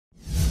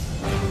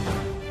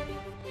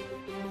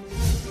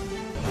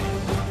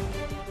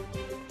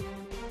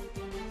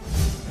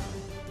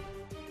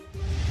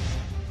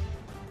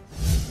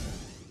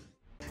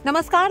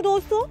नमस्कार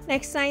दोस्तों,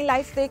 next 9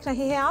 live देख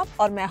रहे हैं आप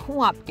और मैं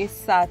हूं आपके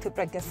साथ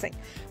प्रज्ञा सिंह।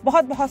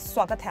 बहुत बहुत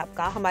स्वागत है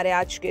आपका हमारे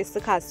आज के इस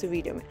खास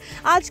वीडियो में।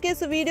 आज के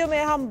इस वीडियो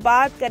में हम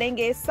बात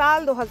करेंगे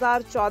साल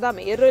 2014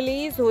 में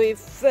रिलीज हुई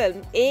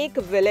फिल्म एक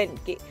विलेन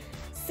की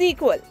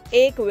सीक्वल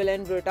एक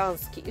विलेन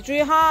रिटर्न्स की। जी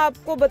हाँ,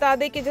 आपको बता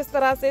दें कि जिस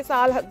तरह से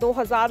साल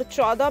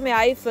 2014 में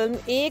आई फिल्म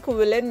एक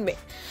विलेन में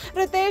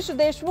रितेश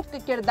देशमुख के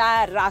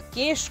किरदार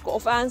राकेश को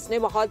फैंस ने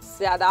बहुत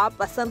ज्यादा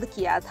पसंद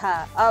किया था।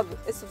 अब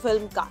इस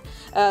फिल्म का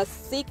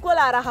सीक्वल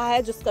आ रहा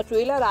है जिसका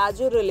ट्रेलर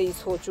आज रिलीज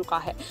हो चुका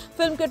है।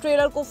 फिल्म के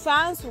ट्रेलर को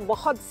फैंस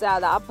बहुत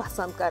ज्यादा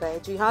पसंद कर रहे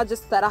हैं। जी हाँ,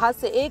 जिस तरह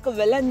से एक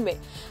विलेन में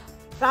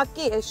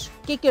राकेश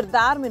के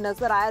किरदार में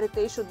नजर आया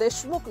रितेश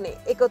देशमुख ने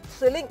एक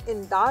थ्रिलिंग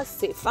अंदाज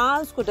से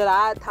फैंस को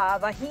डराया था,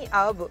 वहीं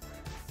अब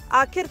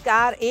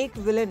आखिरकार एक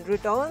विलेन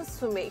रिटर्न्स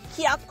में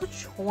क्या कुछ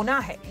होना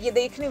है ये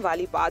देखने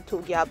वाली बात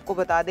होगी। आपको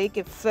बता दें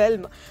कि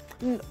फिल्म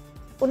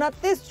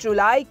 29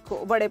 जुलाई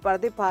को बड़े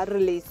पर्दे पर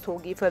रिलीज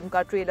होगी। फिल्म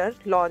का ट्रेलर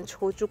लॉन्च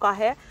हो चुका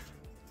है।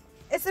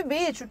 इस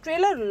बीच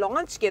ट्रेलर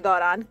लॉन्च के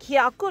दौरान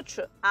क्या कुछ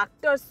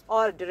एक्टर्स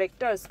और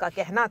डायरेक्टर्स का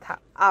कहना था,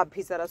 आप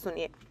भी जरा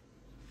सुनिए।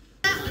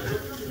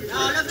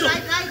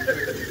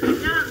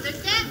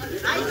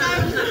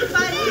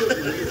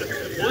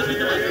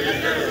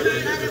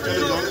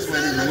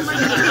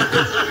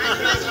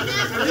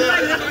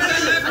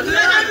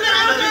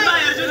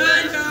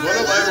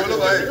 बोलो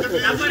भाई।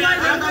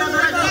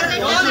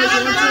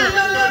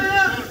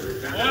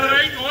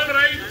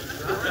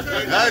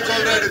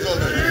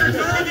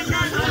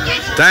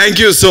 Thank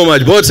you so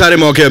much. बहुत सारे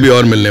मौके अभी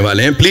और मिलने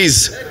वाले हैं,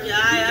 प्लीज।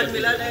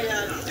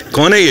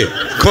 कौन है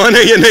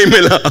ये? नहीं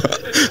मिला।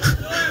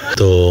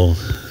 So,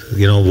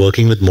 you know,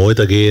 working with Mohit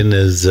again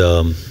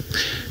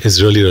is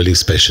really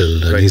special.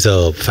 And he's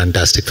a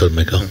fantastic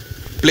filmmaker.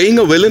 Playing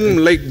a villain,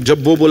 like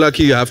जब वो बोला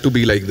कि you have to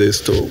be like this,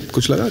 तो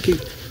कुछ लगा कि?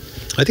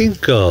 I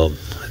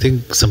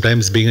think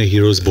sometimes being a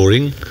hero is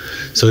boring,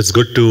 so it's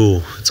good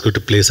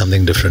to play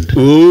something different.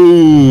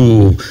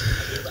 Ooh.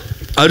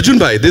 Arjun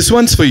भाई, this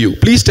once for you.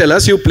 Please tell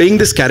us, you playing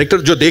this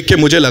character जो देख के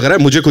मुझे लग रहा है,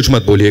 मुझे कुछ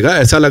मत बोलिएगा,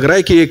 ऐसा लग रहा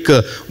है कि एक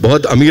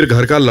बहुत अमीर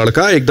घर का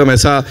लड़का, एकदम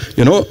ऐसा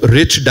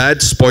rich dad,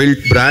 spoiled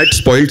brat,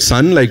 spoiled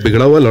सन, लाइक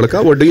बिगड़ा हुआ लड़का।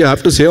 What do you have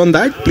to से ऑन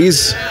दैट प्लीज?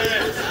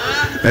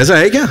 ऐसा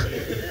है क्या?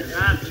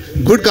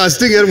 गुड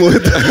कास्टिंग यार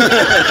मोहित।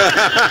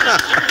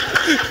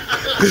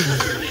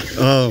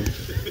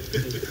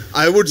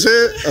 आई वुड से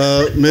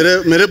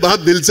मेरे बाप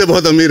दिल से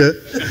बहुत अमीर है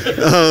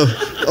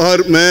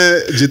और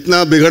मैं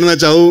जितना बिगड़ना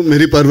चाहूँ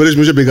मेरी परवरिश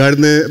मुझे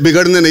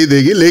बिगड़ने नहीं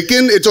देगी,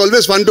 लेकिन it's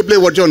always fun to play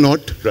what you are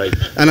not,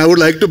 and I would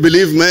like to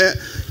believe मैं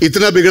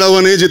इतना बिगड़ा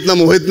हुआ नहीं जितना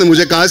मोहित ने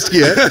मुझे कास्ट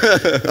किया है।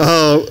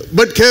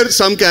 बट खैर,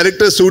 सम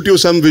characters suit you,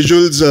 some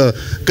visuals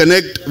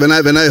connect.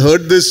 When I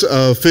heard this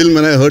film,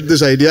 when I heard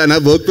this idea and I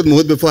worked with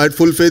Mohit before, I had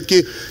full faith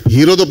कि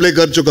हीरो तो प्ले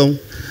कर चुका हूँ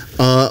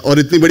और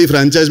इतनी बड़ी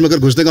फ्रेंचाइज में अगर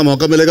घुसने का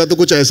मौका मिलेगा तो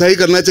कुछ ऐसा ही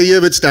करना चाहिए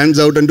विच stands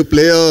out, and to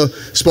play a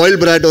spoiled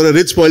brat और a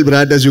rich spoiled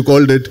brat as you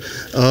called it.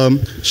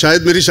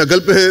 शायद मेरी शक्ल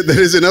पे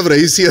there is enough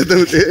रईसियत,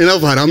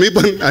 enough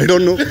हरामीपन, I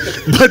don't know,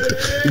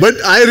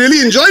 but I really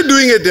enjoyed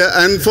doing it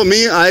and for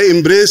me I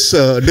embrace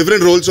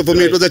different roles, so for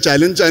me it was a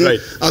challenge. And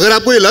अगर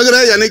आपको ये लग रहा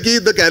है यानी कि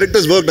द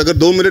कैरेक्टर्स वर्कड, अगर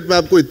 2 minute में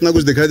आपको इतना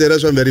कुछ दिखाई दे रहा है,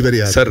 सो I am very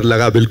happy. Sir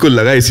लगा, बिल्कुल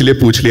लगा, इसीलिए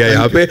पूछ लिया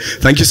यहाँ पे।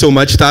 Thank you so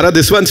much. Tara,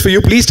 this once for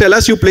you. Please tell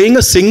us, you playing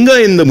a singer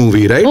in the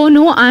movie, right? Oh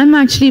no, I'm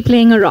actually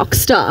playing a rock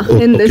star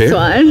in this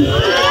one.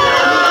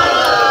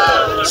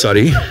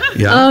 Sorry.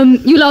 Yeah.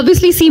 You'll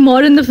obviously see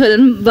more in the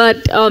film,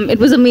 but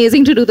it was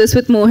amazing to do this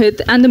with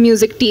Mohit and the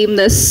music team.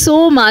 There's so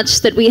much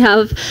that we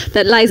have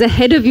that lies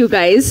ahead of you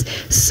guys.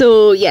 So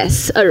yes,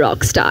 a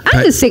rock star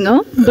and a singer,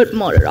 but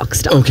more a rock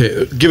star. Okay,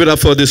 give it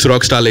up for this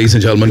rock star, ladies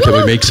and gentlemen. Can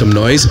we make some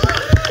noise?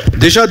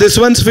 Disha, this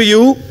one's for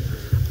you.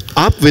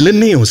 आप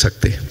villain नहीं हो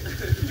सकते।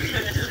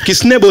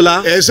 किसने बोला?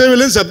 ऐसे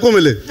villain सबको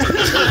मिले।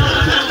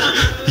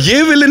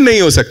 ये विलन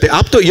नहीं हो सकते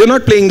आप तो। You're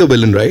not playing the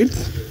villain, right?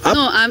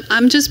 No,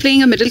 I'm just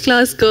playing a middle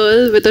class girl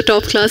with a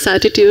top class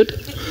attitude.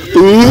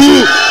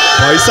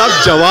 भाई साहब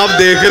जवाब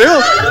देख रहे हो?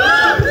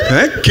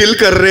 हैं? किल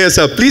कर रहे हैं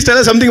सब। Please tell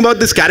us something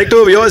about this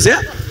character of yours,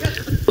 yeah?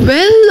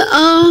 Well,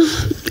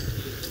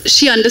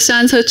 she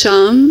understands her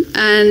charm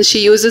and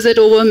she uses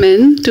it over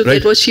men to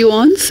get what she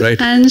wants.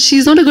 Right. And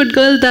she's not a good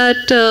girl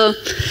that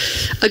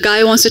a guy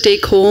wants to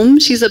take home.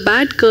 She's a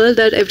bad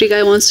girl that every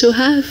guy wants to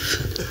have,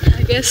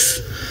 I guess.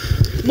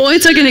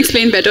 Mohit sir can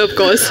explain better, of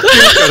course.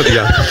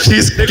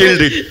 She's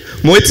killed it.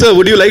 Mohit sir,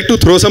 would you like to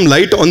throw some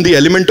light on the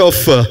element of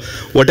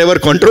whatever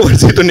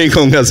controversy? तो नहीं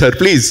कहूँगा sir,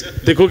 please.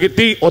 देखो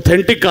कितनी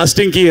authentic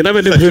casting की है ना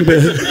मैंने film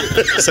में।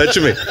 सच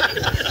में।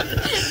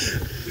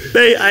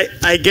 नहीं,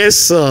 आई गेस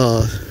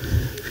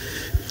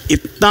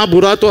इतना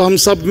बुरा तो हम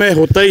सब में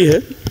होता ही है,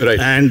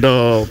 एंड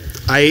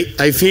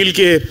आई फील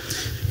कि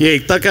ये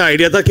एकता का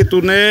आइडिया था कि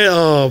तूने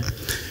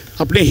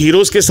अपने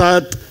हीरोज के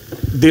साथ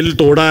दिल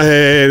तोड़ा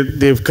है,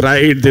 देव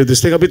क्राइड, देव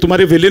दिस थिंग, अभी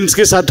तुम्हारे विलेन्स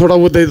के साथ थोड़ा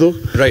वो दे दो,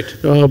 right,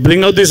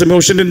 bring out this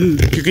emotion in,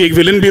 क्योंकि एक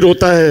विलेन भी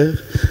रोता है,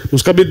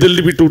 उसका भी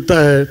दिल भी टूटता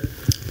है,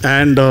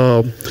 and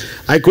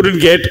I couldn't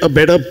get a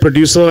better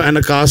producer and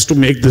a cast to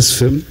make this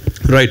film,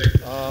 right,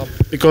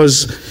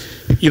 because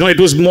it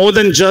was more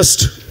than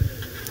just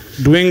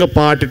doing a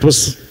part. It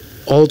was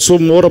also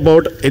more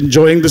about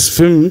enjoying this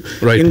film,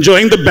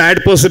 enjoying the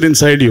bad person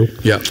inside you.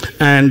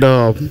 And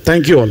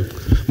thank you all.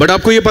 But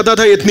आपको ये पता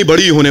था ये इतनी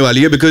बड़ी होने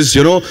वाली है, बिकॉज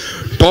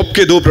टॉप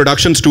के 2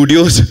 production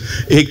studios,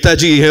 Ekta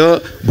ji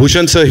here,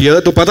 Bhushan sir here,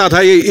 तो पता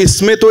था ये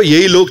इसमें तो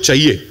यही लोग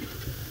चाहिए,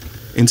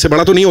 इनसे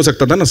बड़ा तो नहीं हो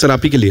सकता था ना सर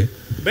आप ही के लिए.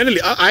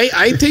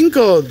 I think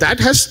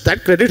that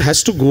credit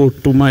has to go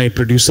to my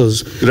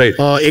producers. Right.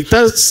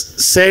 Ekta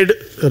said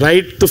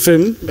write the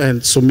film,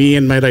 and so me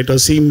and my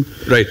writers team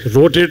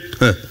wrote it.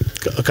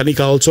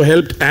 Kanika also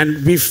helped,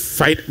 and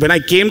when I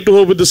came to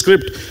her with the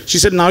script, she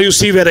said, now you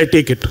see where I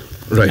take it.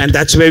 Right. And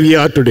that's where we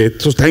are today.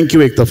 So thank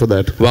you Ekta for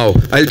that. Wow.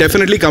 I'll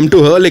definitely come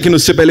to her. लेकिन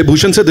उससे पहले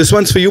Bhushan sir, this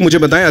one's for you. मुझे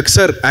बताएं,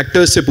 अक्सर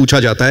actors से पूछा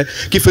जाता है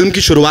कि फिल्म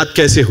की शुरुआत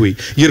कैसे हुई,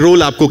 ये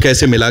रोल आपको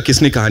कैसे मिला,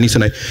 किसने कहानी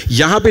सुनाई.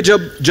 यहाँ पे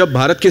जब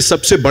भारत के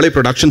सबसे बड़े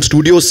प्रोडक्शन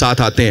स्टूडियोज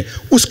साथ आते हैं,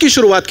 उसकी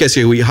शुरुआत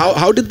कैसे हुई?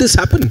 How did this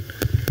happen?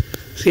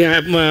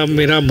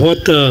 मेरा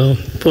बहुत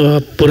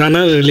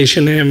पुराना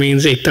रिलेशन है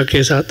मीन्स एकता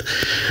के साथ,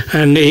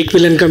 एंड एक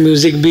विलन का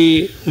म्यूजिक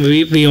भी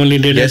we only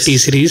did at T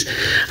series,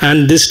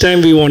 and this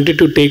time we wanted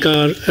to take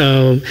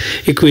our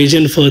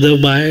equation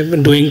further by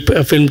doing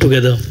a film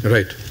together.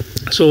 Right.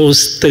 सो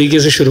उस तरीके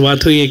से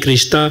शुरुआत हुई. एक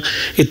रिश्ता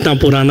इतना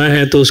पुराना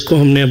है तो उसको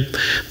हमने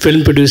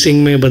फिल्म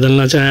प्रोड्यूसिंग में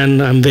बदलना चाहा,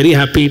 and I am very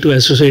happy to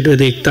associate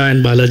with Ekta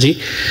and Balaji,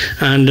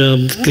 and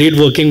great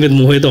working with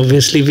Mohit.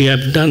 Obviously we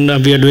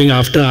are doing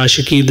after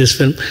Aashiqui this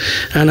film,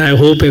 and I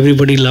hope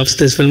everybody loves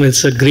this film.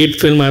 It's a great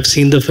film. I have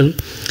seen the film,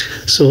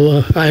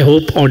 so I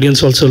hope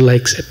audience also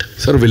likes it.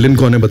 Sir villain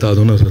कौन है बता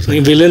दो ना sir.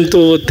 नहीं, villain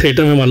तो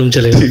theatre में मालूम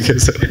चलेगा. ठीक है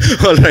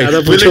सर.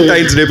 ऑलराइट,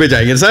 वैलेंटाइंस डे पे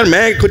जाएंगे सर.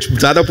 मैं कुछ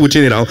ज्यादा पूछ ही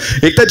नहीं रहा हूँ.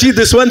 एकता जी,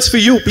 this once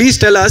for you. Please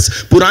tell us,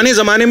 पुराने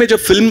जमाने में जब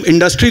फिल्म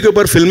इंडस्ट्री के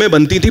ऊपर फिल्में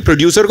बनती थी,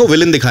 प्रोड्यूसर को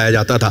विलन दिखाया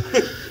जाता था,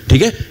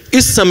 ठीक है.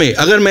 इस समय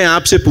अगर मैं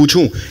आपसे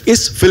पूछूं,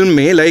 इस फिल्म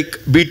में लाइक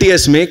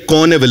बीटीएस में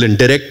कौन है विलन,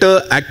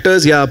 डायरेक्टर,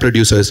 एक्टर्स या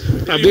प्रोड्यूसर्स?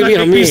 अभी भी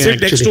हम ही हैं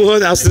next to her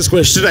ask this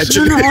question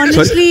actually. No,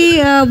 honestly,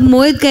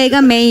 मोहित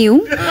कहेगा मैं ही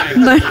हूँ,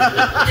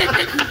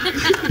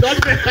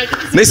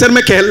 नहीं सर,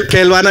 मैं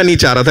कहलवाना नहीं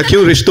चाह रहा था.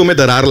 क्यों रिश्तों में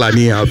दरार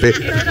लानी है यहाँ पे?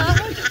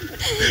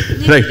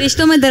 राइट.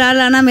 रिश्तों में दरार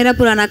लाना मेरा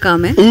पुराना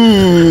काम है.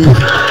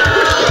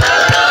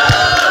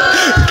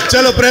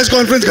 चलो प्रेस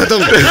कॉन्फ्रेंस खत्म.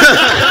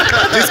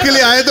 जिसके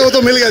लिए आए थे वो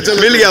तो मिल गया.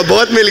 चलो मिल गया,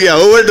 बहुत मिल गया.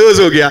 ओवरडोज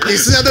हो गया.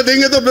 इससे ज्यादा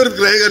देंगे तो फिर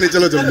रहेगा नहीं.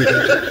 चलो जल्दी.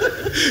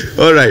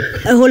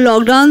 ऑलराइट. वो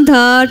लॉकडाउन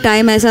था,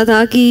 टाइम ऐसा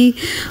था कि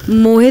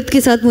मोहित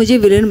के साथ मुझे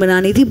विलन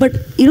बनानी थी, बट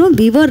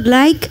वी वर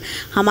लाइक,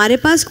 हमारे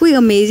पास कोई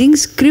अमेजिंग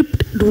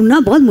स्क्रिप्ट ढूंढना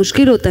बहुत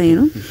मुश्किल होता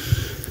है.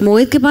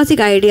 मोहित के पास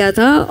एक आइडिया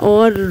था,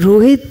 और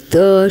Rohit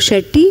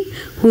Shetty,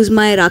 who is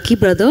my rakhi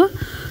brother,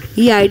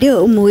 ये आइडिया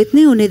मोहित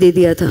ने उन्हें दे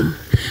दिया था.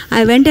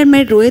 I went and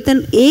met Rohit,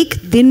 and एक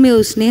दिन में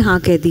उसने हाँ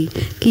कह दी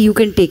कि you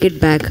can take it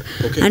back.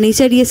 And he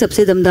said ये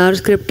सबसे दमदार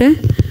स्क्रिप्ट है.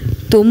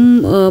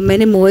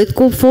 मैंने मोहित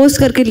को फोर्स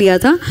करके लिया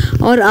था,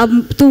 और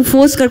अब तुम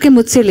फोर्स करके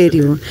मुझसे ले रही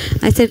हो.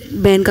 आई सेड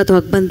बहन का तो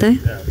हक बनता है.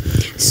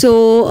 सो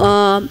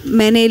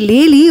मैंने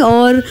ले ली,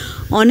 और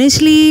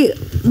honestly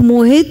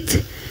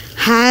Mohit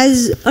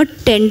has a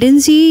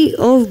tendency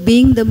of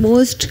being the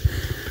most,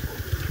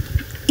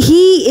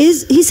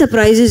 he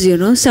surprises,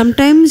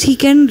 sometimes he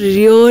can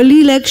really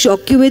like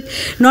shock you with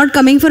not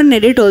coming for an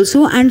edit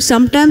also, and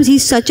sometimes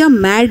he's such a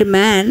mad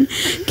man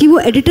कि वो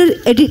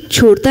edit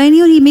छोड़ता ही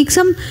नहीं, और he makes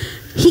some,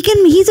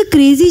 he's a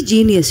crazy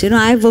genius.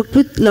 I've worked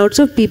with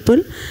lots of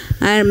people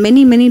and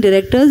many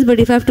directors,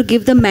 but if I have to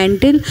give the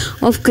mantle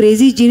of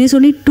crazy genius,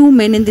 only 2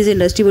 men in this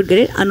industry would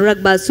get it: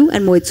 Anurag Basu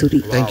and Mohit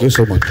Suri. Thank you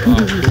so much.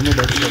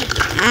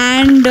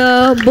 And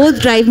both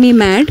drive me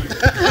mad.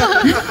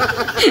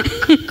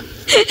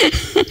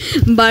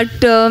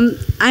 But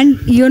and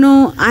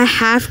I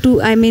have to,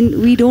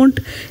 we don't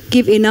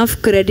give enough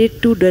credit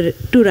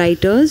to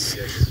writers.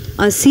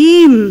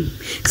 Asim,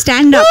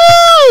 stand up.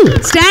 Woo!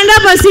 Stand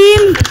up,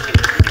 Asim.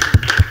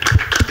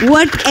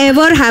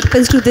 Whatever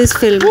happens to this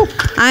film,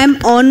 I am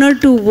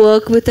honored to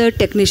work with a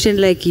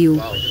technician like you.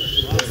 Wow.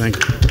 Thank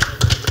you.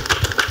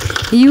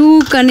 You,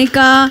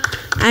 Kanika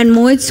and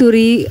Mohit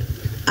Suri,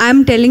 I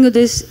am telling you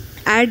this,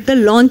 at the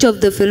launch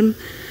of the film,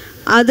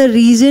 are the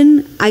reason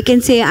I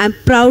can say I'm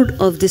proud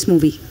of this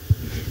movie.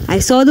 I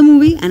saw the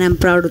movie and I'm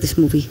proud of this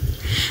movie.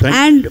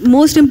 And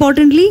most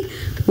importantly,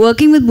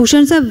 working with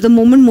Bhushan sir, the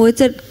moment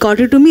Mohit sir got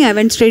it to me, I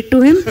went straight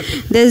to him.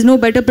 There's no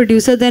better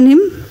producer than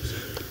him.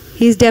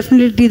 He's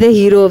definitely the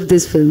hero of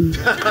this film.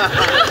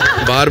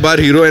 Bar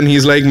hero, and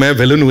he's like, मैं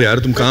villain हूँ यार,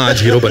 तुम कहाँ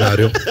आज hero बना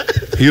रहे हो?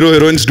 Hero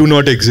heroines do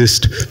not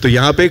exist. तो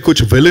यहाँ पे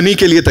कुछ विलनी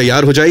के लिए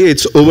तैयार हो जाइए.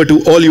 It's over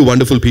to all you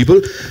wonderful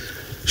people.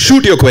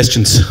 Shoot your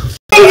questions.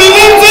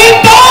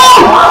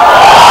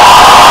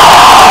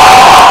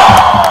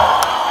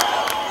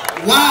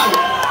 Wow.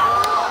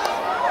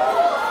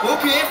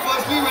 Okay,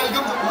 firstly,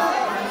 welcome to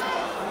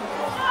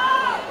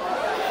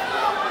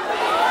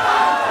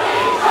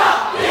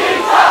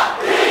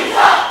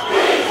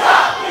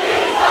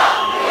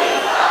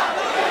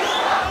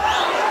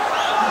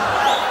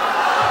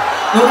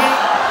Okay.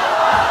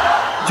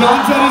 John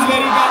sir is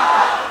very good.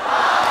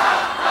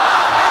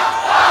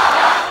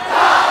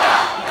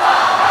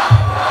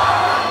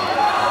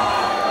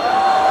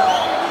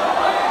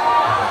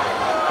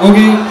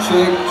 Okay,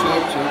 check.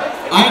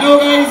 I know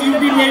guys,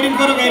 you've been waiting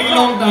for a very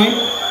long time.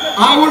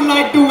 I would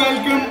like to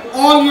welcome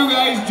all you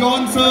guys,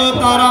 John sir,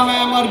 Tara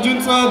ma'am,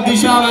 Arjun sir,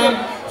 Disha ma'am,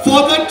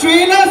 for the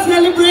trailer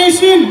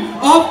celebration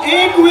of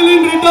Ek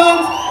Villain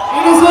Returns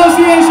in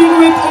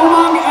association with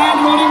Umang and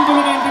Rolling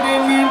Bullet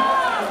Entertainment.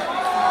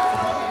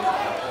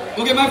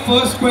 Okay, my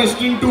first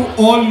question to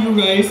all you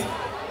guys.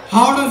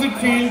 How does it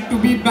feel to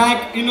be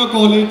back in a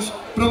college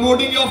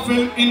promoting your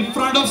film in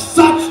front of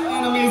such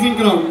an amazing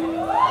crowd?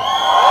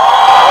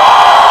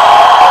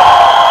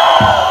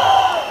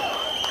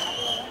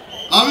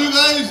 How are you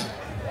guys?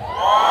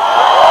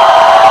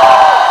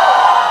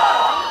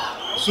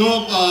 So,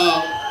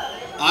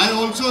 I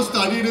also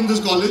studied in this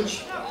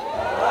college.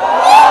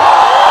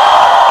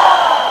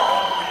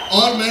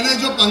 और मैंने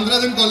जो 15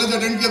 दिन college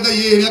attend किया था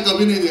ये area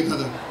कभी नहीं देखा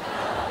था.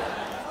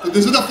 So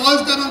this is the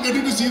first time I'm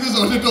getting to see this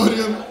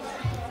auditorium.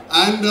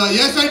 And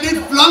yes, I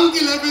did flunk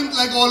 11th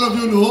like all of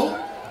you know.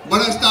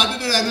 But I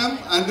started at NM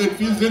and it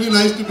feels really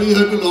nice to be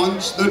here to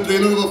launch the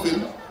trailer of a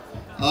film.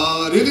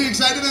 Really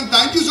excited and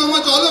thank you so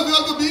much all of you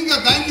all for being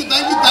here. Thank you so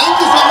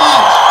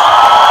much.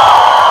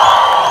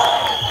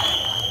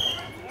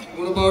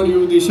 What about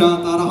you, Disha,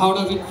 Tara? How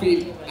does it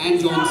feel? And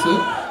John sir?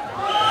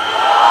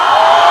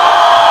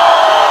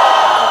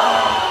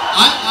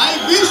 I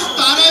wish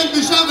Tara and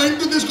Disha went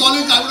to this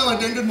college. I would have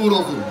attended more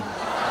often.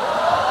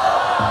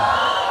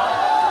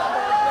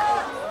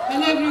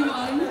 Hello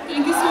everyone.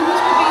 Thank you so much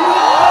for being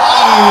here.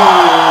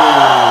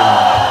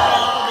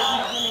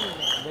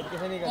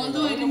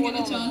 Although I didn't get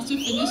a chance to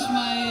finish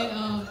my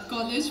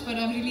college, but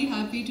I'm really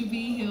happy to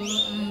be here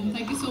and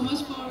thank you so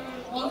much for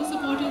all the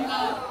support and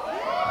love.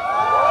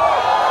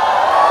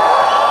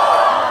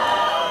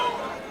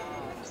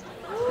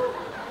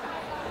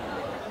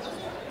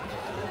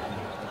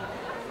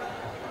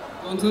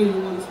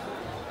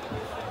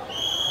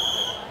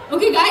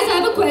 Okay guys, I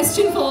have a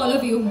question for all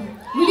of you.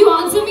 Will you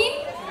answer me?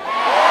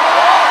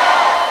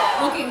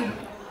 Okay.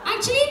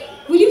 Actually,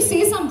 will you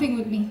say something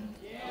with me?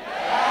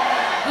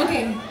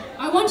 Okay.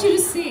 I want you to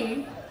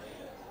say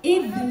a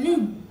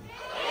villain.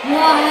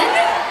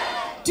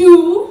 1,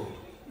 2,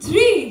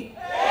 3.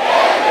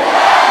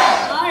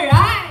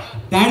 Alright.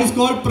 That is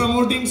called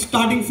promoting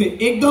starting say.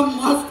 Ekdam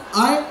must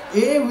I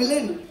a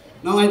villain.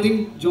 Now I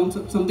think John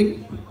sir something.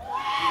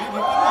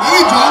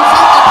 Hey John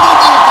sir,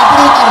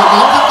 कपड़े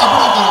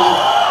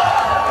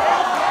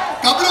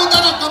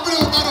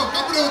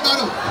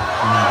उतारो.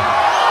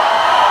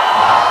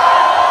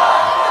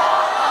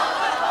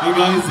 Hey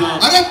guys,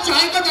 अरे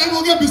चाय का time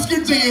हो गया,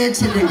 biscuit चाहिए 1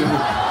 second.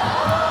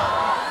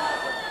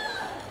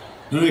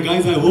 Alright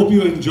guys, I hope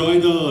you enjoy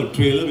the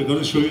trailer. We're going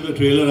to show you the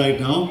trailer right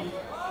now.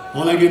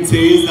 All I can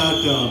say is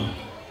that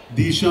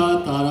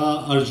Disha, Tara,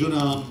 Arjun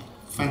are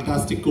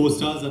fantastic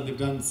co-stars and they've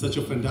done such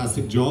a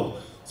fantastic job.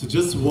 So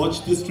just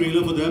watch this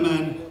trailer for them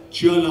and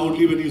cheer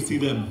loudly when you see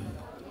them.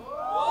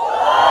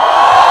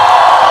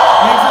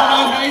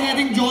 Guys, I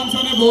think John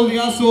sir ne bol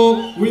diya. So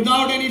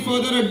without any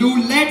further ado,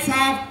 let's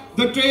have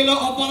the trailer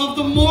of one of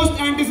the most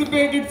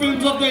anticipated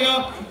films of the year,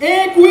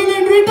 Ek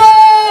Villain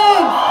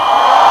Returns!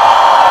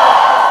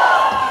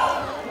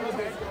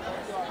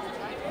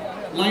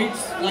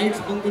 Lights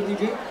बंद कर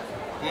दीजिए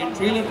and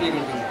trailer play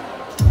कर दीजिए.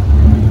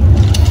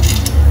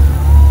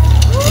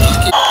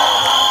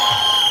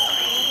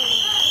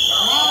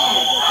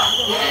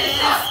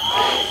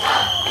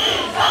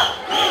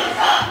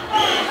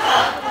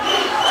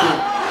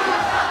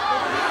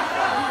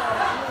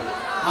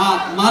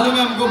 मालूम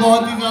है हमको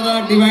बहुत ही ज्यादा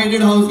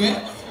डिवाइडेड हाउस है,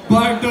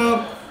 बट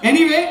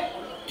एनीवे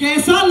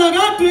कैसा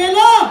लगा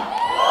trailer?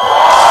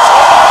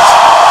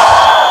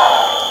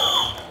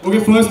 Okay,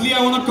 firstly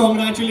I want to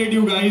congratulate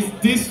you guys.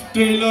 This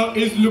trailer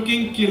is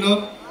looking killer.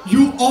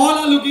 You all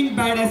are looking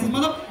bad assess.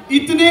 मतलब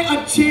इतने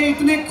अच्छे,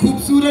 इतने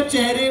खूबसूरत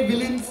चेहरे,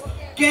 विलेंस.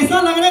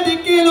 कैसा लग रहा है देख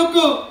के ये लोग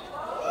को?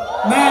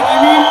 मैन,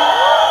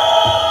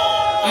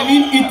 I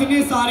mean,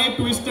 इतने सारे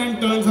ट्विस्ट एंड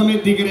टर्न्स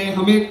हमें दिख रहे हैं,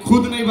 हमें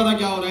खुद नहीं पता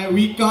क्या हो रहा है.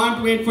 We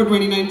can't wait for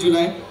 29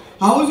 July.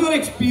 How was your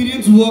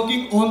experience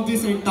working on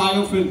this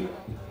entire film?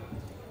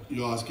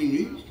 You're asking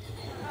me?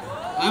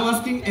 I'm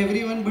asking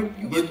everyone, but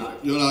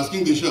you're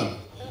asking Disha.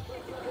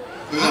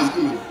 You're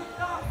asking me.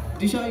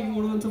 Disha, you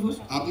want to answer first?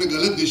 आपने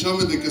गलत दिशा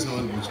में देख के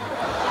सवाल पूछा.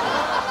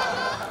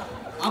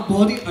 आप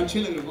बहुत ही अच्छे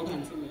लग रहे हो, बहुत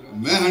हैंडसम लग रहे हो.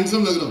 मैं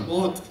हैंडसम लग रहा हूँ?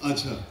 बहुत.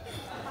 अच्छा,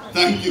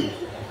 थैंक यू.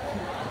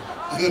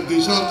 अगर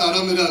दिशा और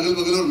तारा मेरे अगल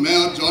बगल और मैं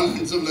और जॉन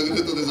हैंडसम लग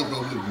रहे तो there's a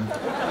problem.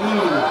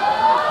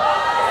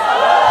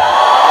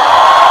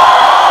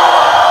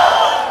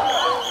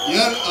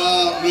 यार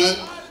मैं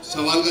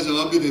सवाल का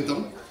जवाब भी देता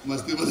हूँ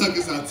मस्ती मजाक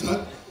के साथ साथ.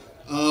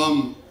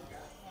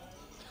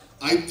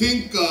 I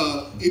think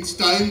it's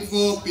time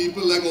for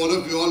people like all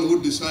of you all who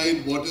decide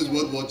what is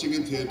worth watching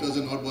in theaters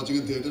and not watching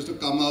in theaters to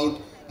come out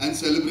and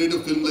celebrate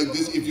a film like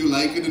this if you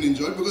like it and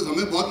enjoy it, because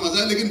हमें बहुत मजा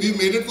है. लेकिन we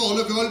made it for all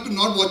of you all to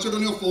not watch it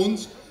on your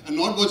phones and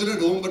not watch it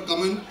at home, but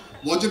come and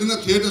watch it in a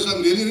theater. So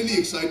I'm really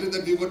excited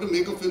that we've got to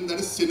make a film that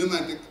is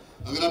cinematic.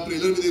 अगर आप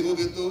trailer भी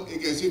देखोगे तो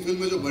एक ऐसी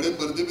film है जो बड़े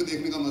पर्दे पे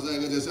देखने का मजा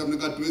आएगा. जैसे आपने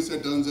कहा ट्विस्ट है,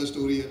 टर्न्स है,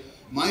 स्टोरी है.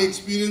 My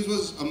experience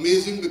was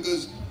amazing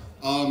because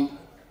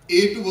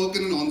to work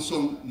in an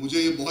ensemble,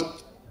 मुझे ये बहुत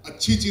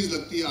अच्छी चीज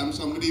लगती है. I'm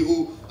somebody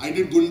who I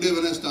did Gunde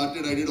when I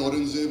started. I did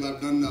Aurangzeb. I've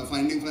done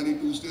Finding Fanny,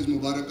 2 Stage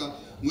Mubaraka.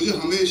 मुझे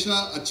हमेशा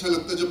अच्छा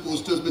लगता है जब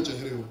पोस्टर्स पे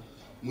चेहरे हो.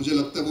 मुझे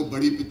लगता है वो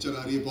बड़ी पिक्चर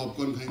आ रही है,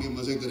 पॉपकॉर्न खाएंगे,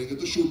 मजे करेंगे.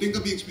 तो शूटिंग का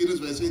भी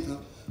एक्सपीरियंस वैसे ही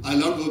था. I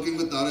loved working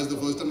with Tara. It's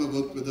the first time I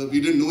worked with her. We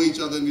didn't know each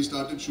other and we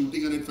started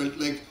shooting, and it felt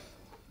like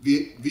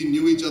we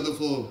knew each other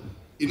for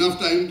enough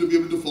time to be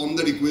able to form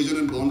that equation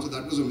and bond. So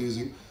that was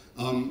amazing.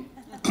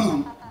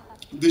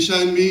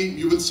 Disha and me,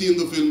 you will see in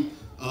the film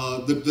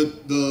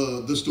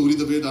the story,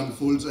 the way it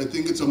unfolds. I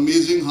think it's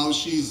amazing how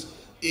she's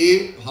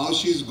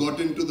got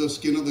into the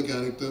skin of the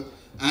character,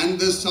 and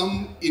there's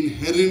some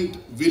inherent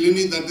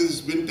villainy that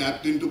has been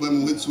tapped into by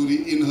Mohit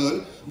Suri in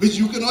her, which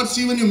you cannot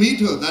see when you meet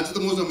her. That's the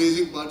most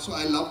amazing part. So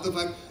I love the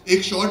fact,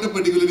 एक shot है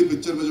particularly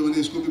picture में जो मैंने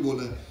इसको भी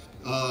बोला है,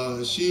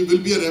 she will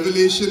be a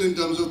revelation in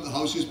terms of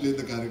how she's played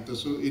the character.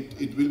 So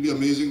it will be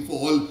amazing for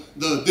all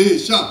the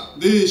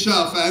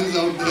DISHA fans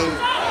out there.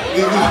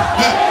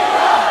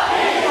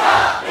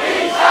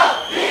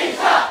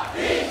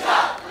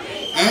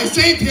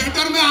 ऐसे ही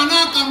थिएटर में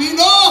आना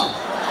कमीनो.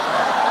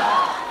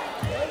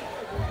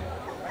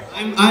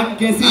 I'm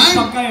guessing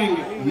पक्का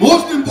आएंगे.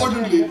 Most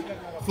importantly,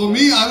 for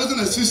me, I was an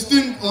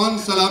assistant on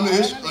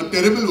Salamesh, a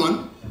terrible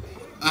one,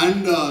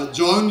 and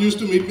John used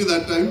to meet me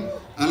that time,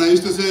 and I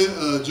used to say,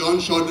 John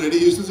shot ready.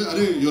 He used to say,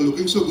 "Arey, you're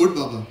looking so good,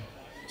 Baba."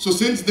 So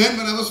since then,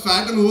 when I was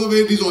fat and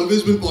overweight, he's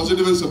always been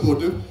positive and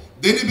supportive.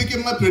 Then he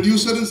became my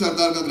producer in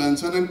Sardar Ka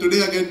Grandson, and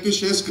today I get to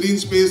share screen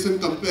space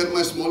and compare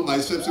my small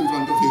biceps in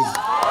front of his.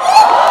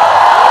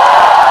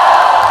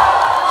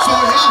 So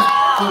yeah,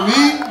 for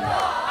me,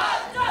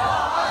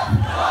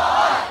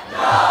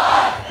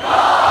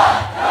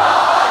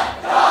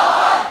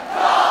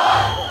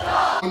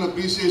 an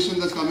appreciation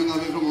that's coming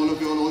away from all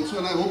of you all also,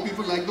 and I hope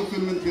people like the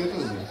film in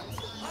theaters.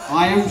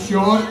 I am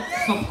sure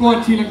सबको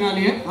अच्छी लगने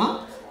वाली है.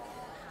 हाँ,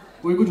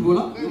 कोई कुछ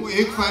बोला? वो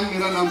एक फैन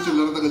मेरा नाम चल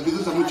रहा था, गलती से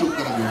सबने चुप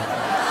करा दिया.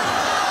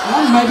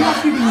 यार मैं भी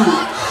आपकी टीम हूँ.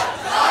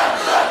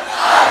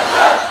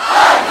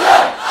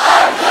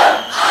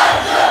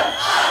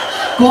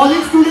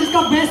 कॉलेज स्टूडेंट्स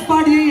का बेस्ट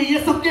पार्ट यही है, ये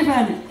सबके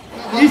फैन है,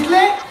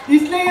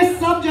 इसलिए ये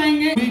सब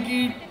जाएंगे.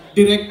 की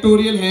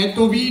डायरेक्टोरियल है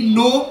तो वी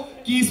नो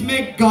कि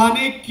इसमें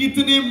गाने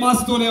कितने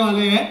मस्त होने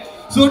वाले हैं.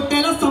 So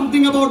tell us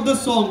something about the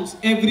songs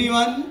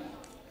everyone.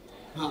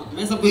 हाँ,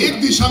 मैं सब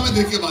एक दिशा में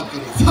देख के बात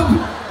करो. सब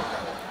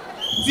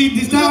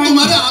दिशा में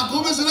तुम्हारे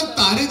आंखों में सिर्फ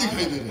तारे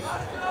दिखाई दे रहे हैं.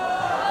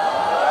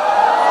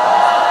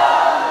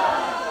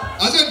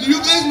 अच्छा, do you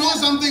guys know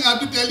something? I have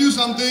to tell you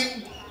something.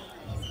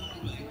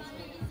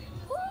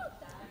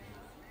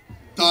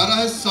 Tara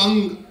has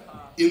sung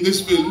in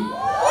this film.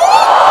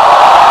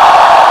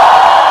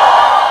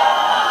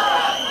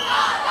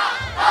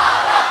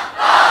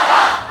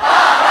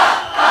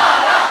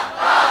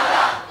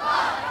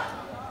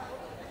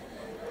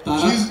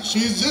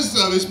 She's just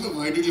whispering,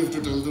 why did you have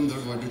to tell them that?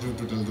 Why did you have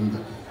to tell them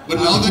that? But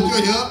now that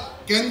you're here,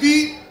 can we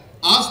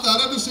ask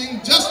Tara to sing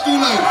just 2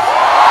 lines?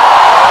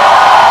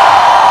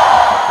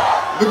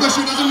 Because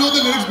she doesn't know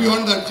the lyrics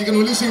beyond that. She can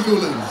only sing 2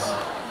 lines.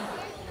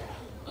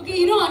 Okay,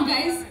 you know what,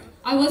 guys?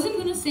 I wasn't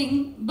gonna sing,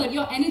 but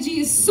your energy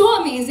is so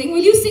amazing.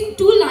 Will you sing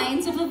 2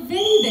 lines of a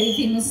very, very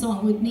famous song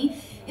with me?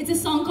 It's a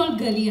song called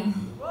Galiyan.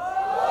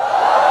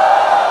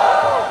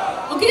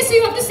 Okay, so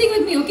you have to sing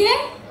with me, okay?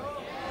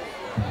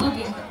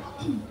 Okay.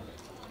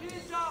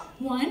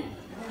 1,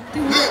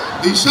 2. Hey,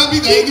 Disha भी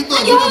गाएगी तो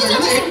You अच्छा also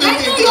लगेगा. एक time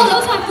एक you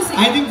also have to sing.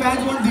 I think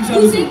fans want Disha to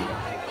sing.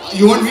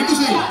 You want me to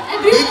sing?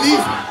 Everyone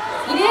Leave.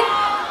 Okay?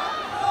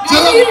 Guys,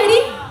 Chalo. are you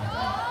ready?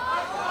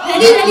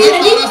 Ready? Let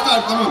Tara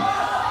start. Come on.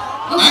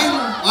 Okay. And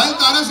while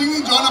Tara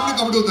singing, John अपने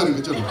कपड़े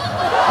उतारेंगे. चलो.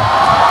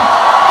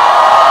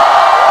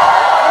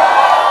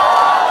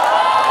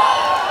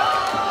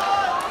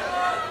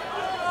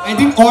 I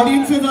think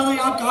audience से ज़्यादा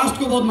यहाँ cast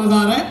को बहुत मजा आ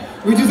रहा है,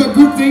 which is a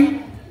good thing.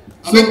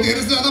 अबे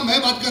तेरे से ज़्यादा मैं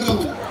बात कर रहा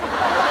हूँ.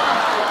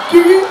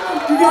 क्योंकि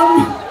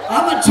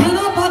आप अच्छा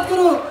ना बात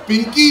करो.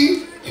 पिंकी.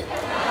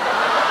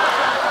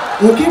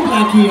 ओके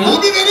ब्लैकी है. वो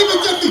भी मेरी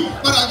पिक्चर थी,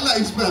 पर अगला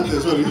इस पे आते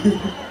हैं. Sorry.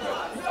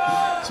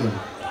 Sorry.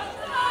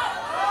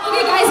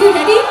 Okay, guys, you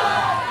ready?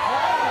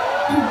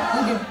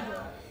 Okay.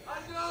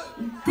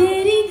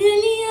 तेरी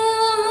गलियां,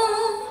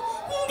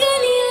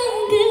 गलियां,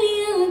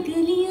 गलियां,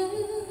 गलियां,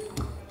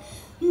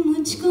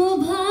 मुझको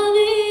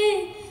भावे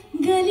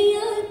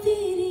गलियां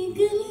तेरी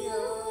गलियां.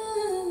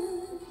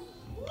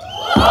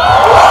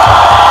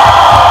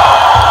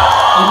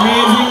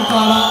 Amazing,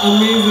 Tara,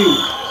 amazing.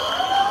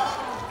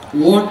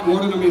 What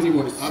an amazing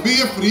voice. अभी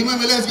ये फ्री में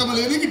मिले इसका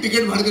मतलब नहीं कि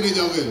टिकट भर के नहीं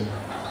जाओगे,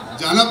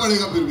 जाना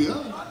पड़ेगा फिर भी.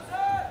 हाँ,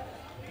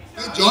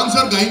 जॉन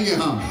सर गाएंगे.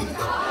 हाँ,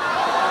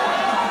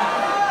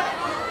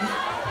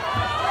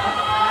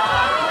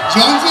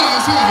 जॉन सर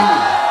ऐसे गाएंगे.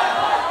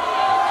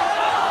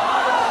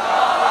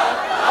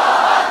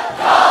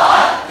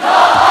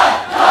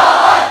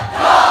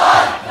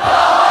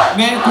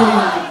 मैं थोड़ी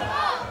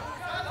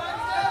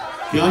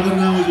क्या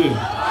करना है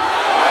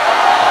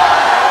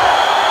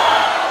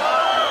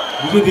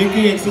मुझे देख के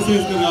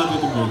एक्सरसाइज कर रहा था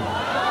तुम लोग.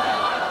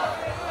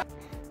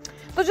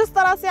 तो जिस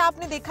तरह तरह से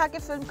आपने देखा कि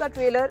फिल्म का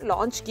ट्रेलर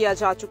लॉन्च किया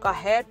जा चुका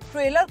है।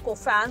 ट्रेलर को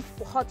फैंस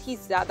बहुत ही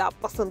ज्यादा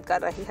पसंद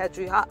कर रही है।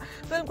 जी हाँ,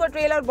 फिल्म का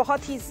ट्रेलर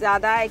बहुत ही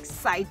ज्यादा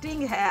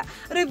एक्साइटिंग है,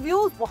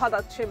 रिव्यूज बहुत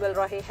अच्छे मिल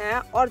रहे हैं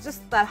और जिस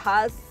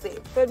तरह से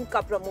फिल्म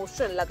का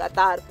प्रमोशन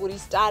लगातार पूरी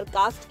स्टार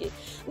कास्ट के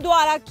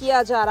द्वारा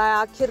किया जा रहा है,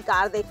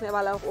 आखिरकार देखने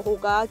वाला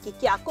होगा कि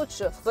क्या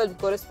कुछ फिल्म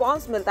को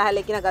रिस्पांस मिलता है।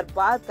 लेकिन अगर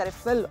बात करें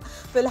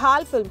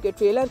फिलहाल फिल्म के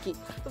ट्रेलर की,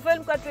 तो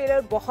फिल्म का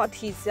ट्रेलर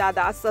बहुत ही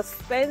ज्यादा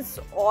सस्पेंस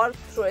और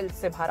थ्रिल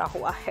से भरा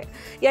हुआ है।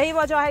 यही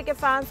वजह है कि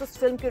फैंस उस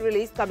फिल्म की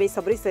रिलीज का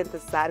बेसब्री से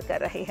इंतजार कर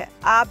रहे हैं।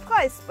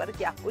 आपका इस पर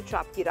क्या कुछ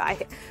आपकी राय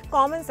है,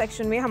 कमेंट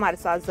सेक्शन में हमारे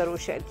साथ जरूर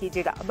शेयर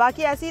कीजिएगा।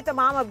 बाकी ऐसी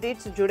तमाम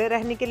अपडेट्स जुड़े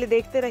रहने के लिए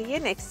देखते रहिए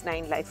नेक्स्ट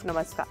 9 लाइव।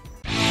 नमस्कार।